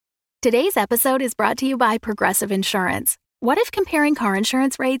Today's episode is brought to you by Progressive Insurance. What if comparing car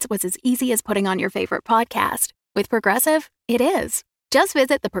insurance rates was as easy as putting on your favorite podcast? With Progressive, it is. Just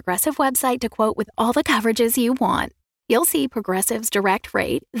visit the Progressive website to quote with all the coverages you want. You'll see Progressive's direct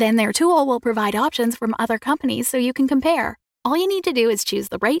rate, then their tool will provide options from other companies so you can compare. All you need to do is choose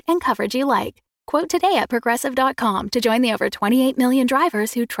the rate and coverage you like. Quote today at Progressive.com to join the over 28 million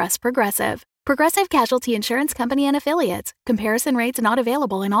drivers who trust Progressive. Progressive Casualty Insurance Company and Affiliates. Comparison rates not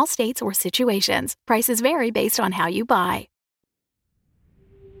available in all states or situations. Prices vary based on how you buy.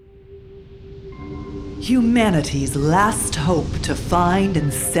 Humanity's last hope to find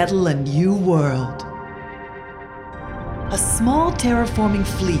and settle a new world. A small terraforming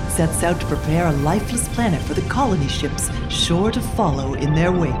fleet sets out to prepare a lifeless planet for the colony ships sure to follow in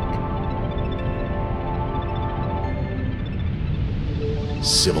their wake.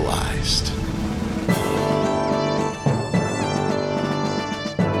 Civilized.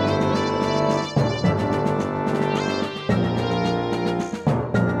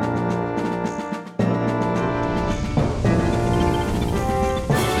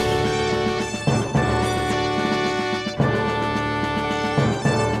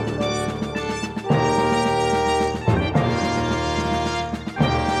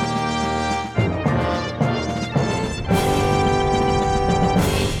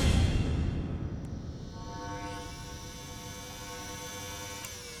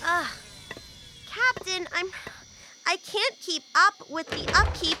 Captain, I can't keep up with the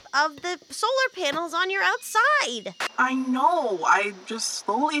upkeep of the solar panels on your outside. I know, I'm just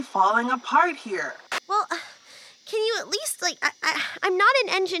slowly falling apart here. Well, can you at least, I'm not an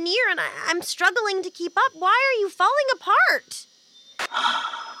engineer and I'm struggling to keep up. Why are you falling apart?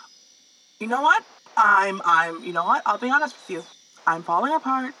 You know what? You know what? I'll be honest with you. I'm falling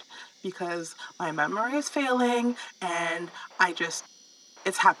apart because my memory is failing and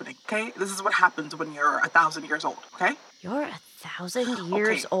it's happening, okay? This is what happens when you're 1,000 years old, okay? You're 1,000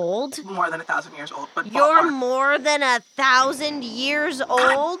 years old? More than 1,000 years old, but You're more than 1,000 years old?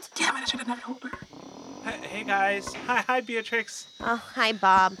 God damn it, I should have never told her. Hey guys. Hi Beatrix. Oh, hi,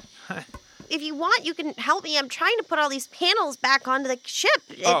 Bob. Hi. If you want, you can help me. I'm trying to put all these panels back onto the ship.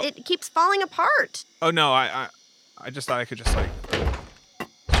 It keeps falling apart. Oh no, I just thought I could just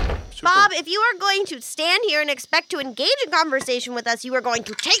Bob, if you are going to stand here and expect to engage in conversation with us, you are going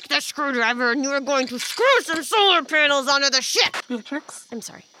to take the screwdriver and you are going to screw some solar panels onto the ship. Beatrix? I'm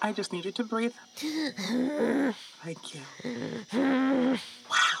sorry. I just need you to breathe. Thank you.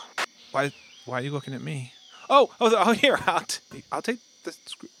 Wow. Why are you looking at me? Oh, here. I'll take the.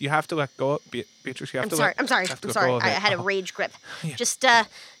 You have to let go. Beatrix, you have to. I'm sorry. I had a rage grip. Yeah. Just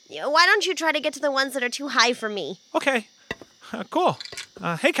why don't you try to get to the ones that are too high for me? Okay. Cool.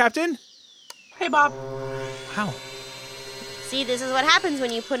 Hey, Captain. Hey, Bob. Wow. See, this is what happens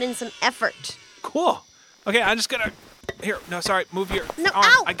when you put in some effort. Cool. Okay, I'm just gonna. Here. No, sorry. Move your No, arm.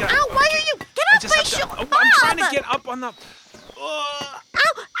 ow! Why are you? Get off my shoe, Bob! I'm trying to get up on the. Ow!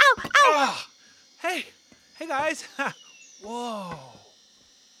 Hey guys. Whoa.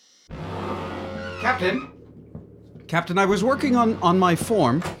 Captain, I was working on my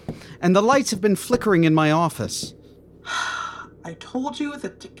form, and the lights have been flickering in my office. I told you the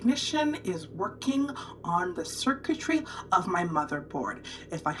technician is working on the circuitry of my motherboard.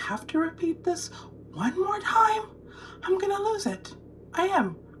 If I have to repeat this one more time, I'm gonna lose it. I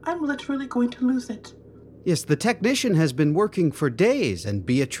am. I'm literally going to lose it. Yes, the technician has been working for days, and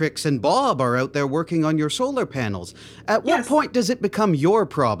Beatrix and Bob are out there working on your solar panels. At what point does it become your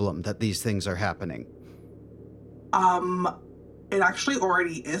problem that these things are happening? It actually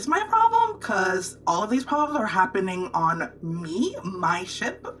already is my problem, because all of these problems are happening on me, my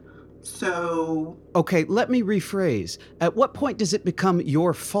ship. So... Okay, let me rephrase. At what point does it become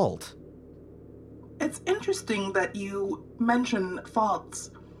your fault? It's interesting that you mention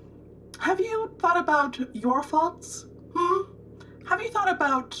faults. Have you thought about your faults? Have you thought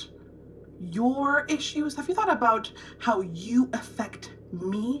about your issues? Have you thought about how you affect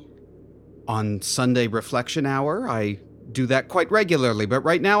me? On Sunday Reflection Hour, I do that quite regularly, but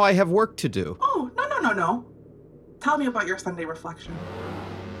right now I have work to do. Oh, no. Tell me about your Sunday reflection.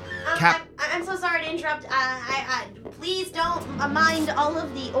 I'm so sorry to interrupt. Please don't mind all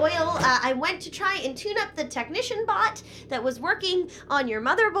of the oil. I went to try and tune up the technician bot that was working on your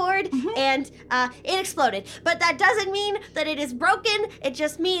motherboard, and it exploded. But that doesn't mean that it is broken. It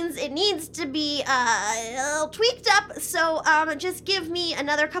just means it needs to be tweaked up. So just give me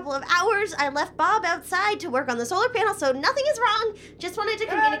another couple of hours. I left Bob outside to work on the solar panel, so nothing is wrong. Just wanted to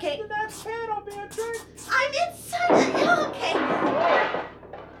communicate. That's the next panel, Beatrix. I'm inside. Okay.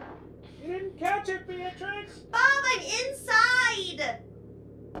 You didn't catch it, Beatrix. Bob, I'm inside.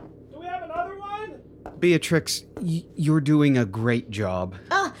 Do Beatrix, you're doing a great job.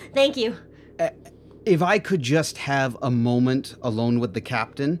 Oh, thank you. If I could just have a moment alone with the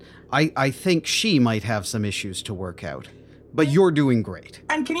captain, I think she might have some issues to work out. But you're doing great.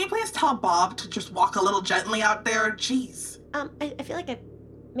 And can you please tell Bob to just walk a little gently out there? Jeez. I feel like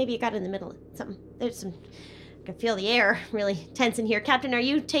maybe I got in the middle of something. I can feel the air really tense in here. Captain, are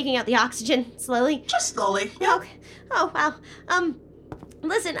you taking out the oxygen slowly? Just slowly, yeah. Okay. Oh, wow.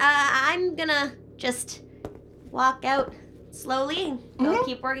 Listen, I'm gonna just walk out slowly and go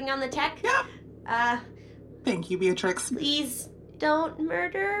keep working on the tech. Yeah. Thank you, Beatrix. Please don't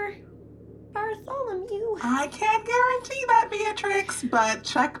murder Bartholomew. I can't guarantee that, Beatrix, but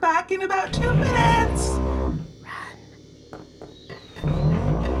check back in about 2 minutes.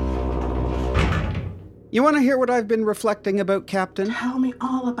 You want to hear what I've been reflecting about, Captain? Tell me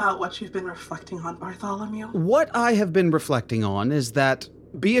all about what you've been reflecting on, Bartholomew. What I have been reflecting on is that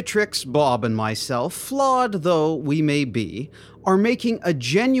Beatrix, Bob, and myself, flawed though we may be, are making a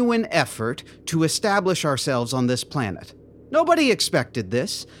genuine effort to establish ourselves on this planet. Nobody expected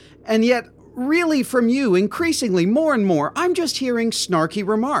this, and yet, really from you, increasingly more and more, I'm just hearing snarky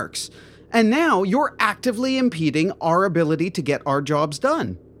remarks. And now you're actively impeding our ability to get our jobs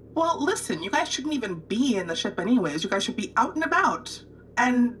done. Well, listen, you guys shouldn't even be in the ship anyways. You guys should be out and about.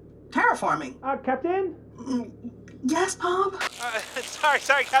 And terraforming. Captain? Yes, Bob?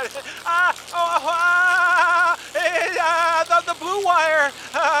 Sorry, Captain. The blue wire.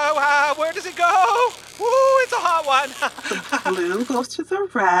 Where does it go? Woo, it's a hot one. The blue goes to the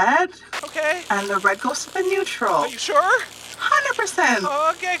red. Okay. And the red goes to the neutral. Are you sure? 100%.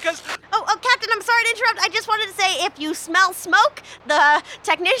 Okay, because... Oh, Captain, I'm sorry to interrupt. I just wanted to say, if you smell smoke, the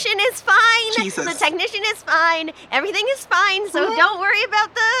technician is fine. Jesus. The technician is fine. Everything is fine, so don't worry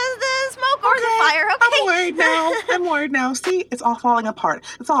about the smoke or the fire, okay? I'm worried now. See, it's all falling apart.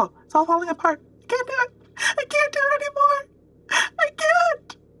 It's all falling apart. I can't do it. I can't do it anymore. I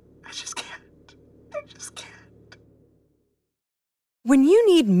can't. I just can't. When you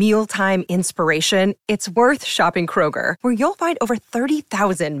need mealtime inspiration, it's worth shopping Kroger, where you'll find over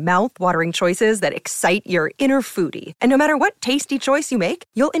 30,000 mouth-watering choices that excite your inner foodie. And no matter what tasty choice you make,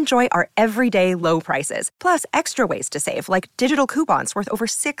 you'll enjoy our everyday low prices, plus extra ways to save, like digital coupons worth over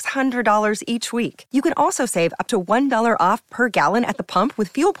 $600 each week. You can also save up to $1 off per gallon at the pump with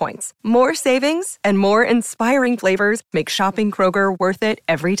fuel points. More savings and more inspiring flavors make shopping Kroger worth it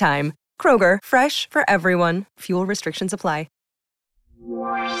every time. Kroger, fresh for everyone. Fuel restrictions apply.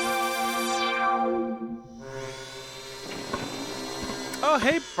 Oh,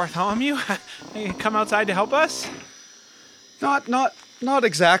 hey, Bartholomew. You come outside to help us? Not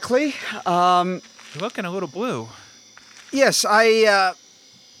exactly. You're looking a little blue. Yes, I've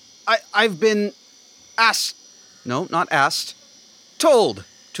been asked. No, not asked. Told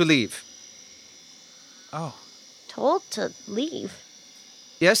to leave. Oh. Told to leave?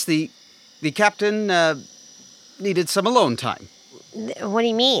 Yes, the captain needed some alone time. What do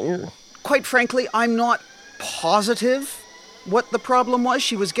you mean? Quite frankly, I'm not positive what the problem was.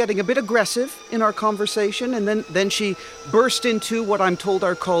 She was getting a bit aggressive in our conversation, and then she burst into what I'm told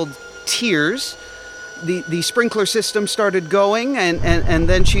are called tears. The sprinkler system started going, and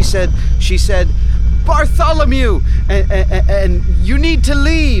then she said, Bartholomew, and you need to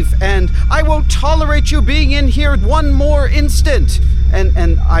leave, and I won't tolerate you being in here one more instant.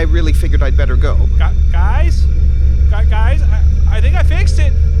 And I really figured I'd better go. Guys, I think I fixed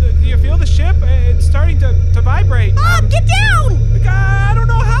it. Do you feel the ship? It's starting to vibrate. Bob, get down! I don't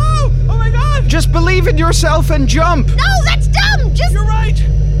know how! Oh my god! Just believe in yourself and jump! No, that's dumb! You're right!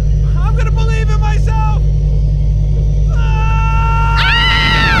 I'm gonna believe in myself!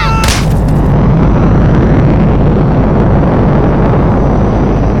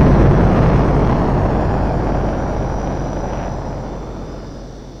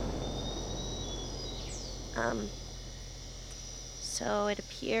 So it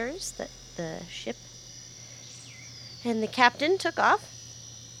appears that the ship and the captain took off,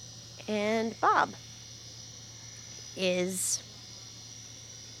 and Bob is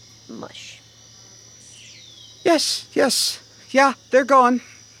mush. Yes. Yeah, they're gone.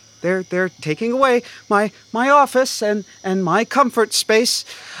 They're taking away my office and my comfort space.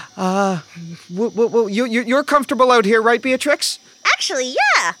 You're comfortable out here, right, Beatrix? Actually,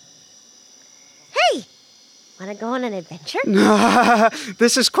 yeah. Hey, wanna go on an adventure?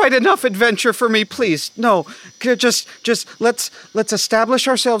 This is quite enough adventure for me, please. No, just let's establish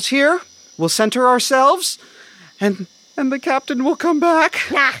ourselves here. We'll center ourselves, and the captain will come back.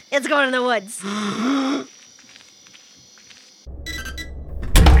 Nah, it's going in the woods.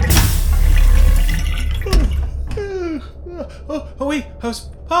 Oh wait, I was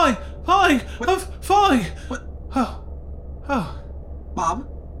falling. falling! I'm falling! What? Oh. Bob?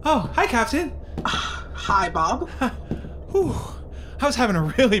 Oh, hi, Captain. Hi, Bob. Whew. I was having a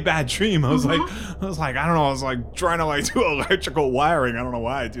really bad dream. I was like, I was like trying to do electrical wiring. I don't know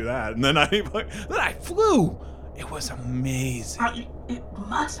why I do that. And then I flew. It was amazing. It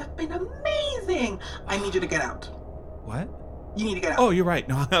must have been amazing. I need you to get out. What? You need to get out. Oh, you're right.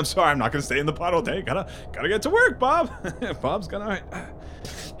 No, I'm sorry. I'm not gonna stay in the pod all day. Gotta get to work, Bob. Bob's gonna.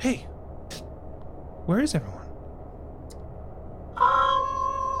 Hey, where is everyone?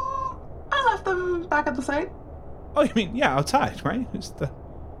 I left them back at the site. Oh, you mean outside, right?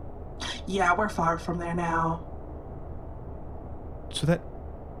 Yeah, we're far from there now. So that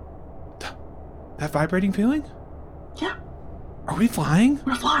vibrating feeling? Yeah, Are we flying?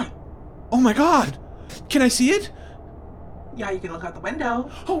 we're flying. Oh my God! Can I see it? Yeah, you can look out the window.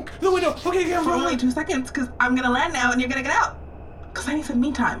 Oh, the window. Okay, yeah, For only 2 seconds, because I'm gonna land now and you're gonna get out. Because I need some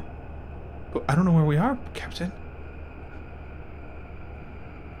me time. But I don't know where we are, Captain.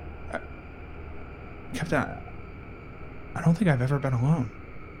 Captain, I don't think I've ever been alone.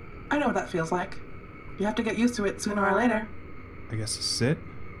 I know what that feels like. You have to get used to it sooner or later. I guess sit,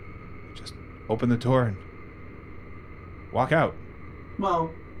 just open the door and walk out. Well,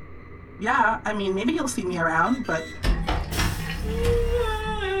 yeah, I mean, maybe you'll see me around, but...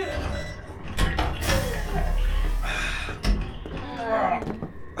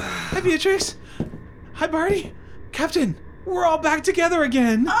 Hi, Beatrix. Hi, Barty. Captain, we're all back together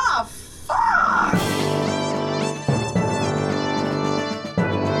again. Ah, fuck!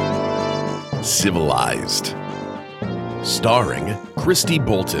 Civilized. Starring Christy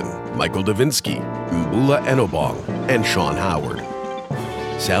Bolton, Michael Davinsky, Mbula Enobong, and Sean Howard.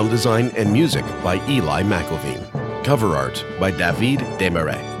 Sound design and music by Eli McElveen. Cover art by David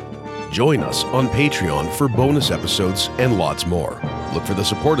Desmarais. Join us on Patreon for bonus episodes and lots more. Look for the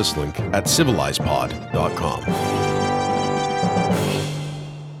support us link at civilizedpod.com.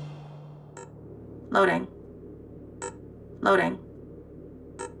 Loading.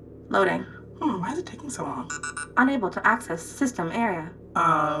 Why is it taking so long? Unable to access system area.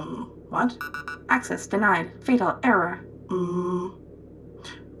 What? Access denied. Fatal error.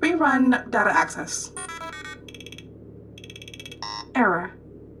 Rerun data access. Error.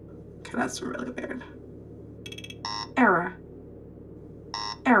 Okay, that's really weird. Error.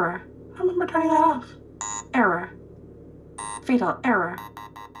 I remember turning that off. Error. Fatal error.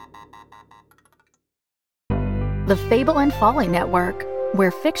 The Fable and Folly Network,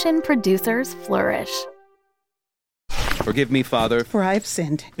 where fiction producers flourish. Forgive me, Father, for I've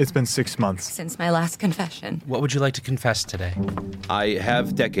sinned. It's been 6 months since my last confession. What would you like to confess today? I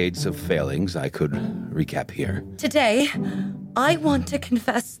have decades of failings I could recap here. Today, I want to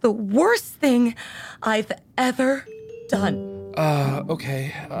confess the worst thing I've ever done.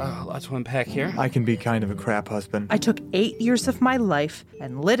 Okay. Lots to unpack here. I can be kind of a crap husband. I took 8 years of my life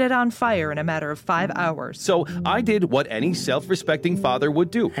and lit it on fire in a matter of 5 hours. So I did what any self-respecting father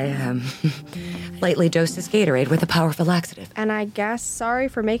would do. I, lightly dosed his Gatorade with a powerful laxative. And I guess sorry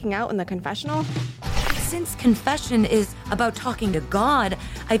for making out in the confessional? Since confession is about talking to God,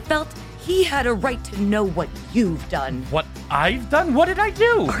 I felt he had a right to know what you've done. What I've done? What did I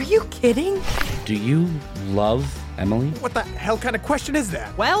do? Are you kidding? Do you love Emily? What the hell kind of question is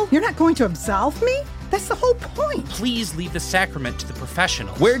that? Well, you're not going to absolve me? That's the whole point. Please leave the sacrament to the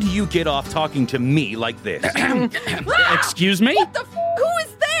professionals. Where do you get off talking to me like this? Excuse me? What the who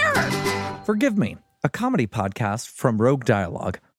is there? Forgive Me, a comedy podcast from Rogue Dialogue,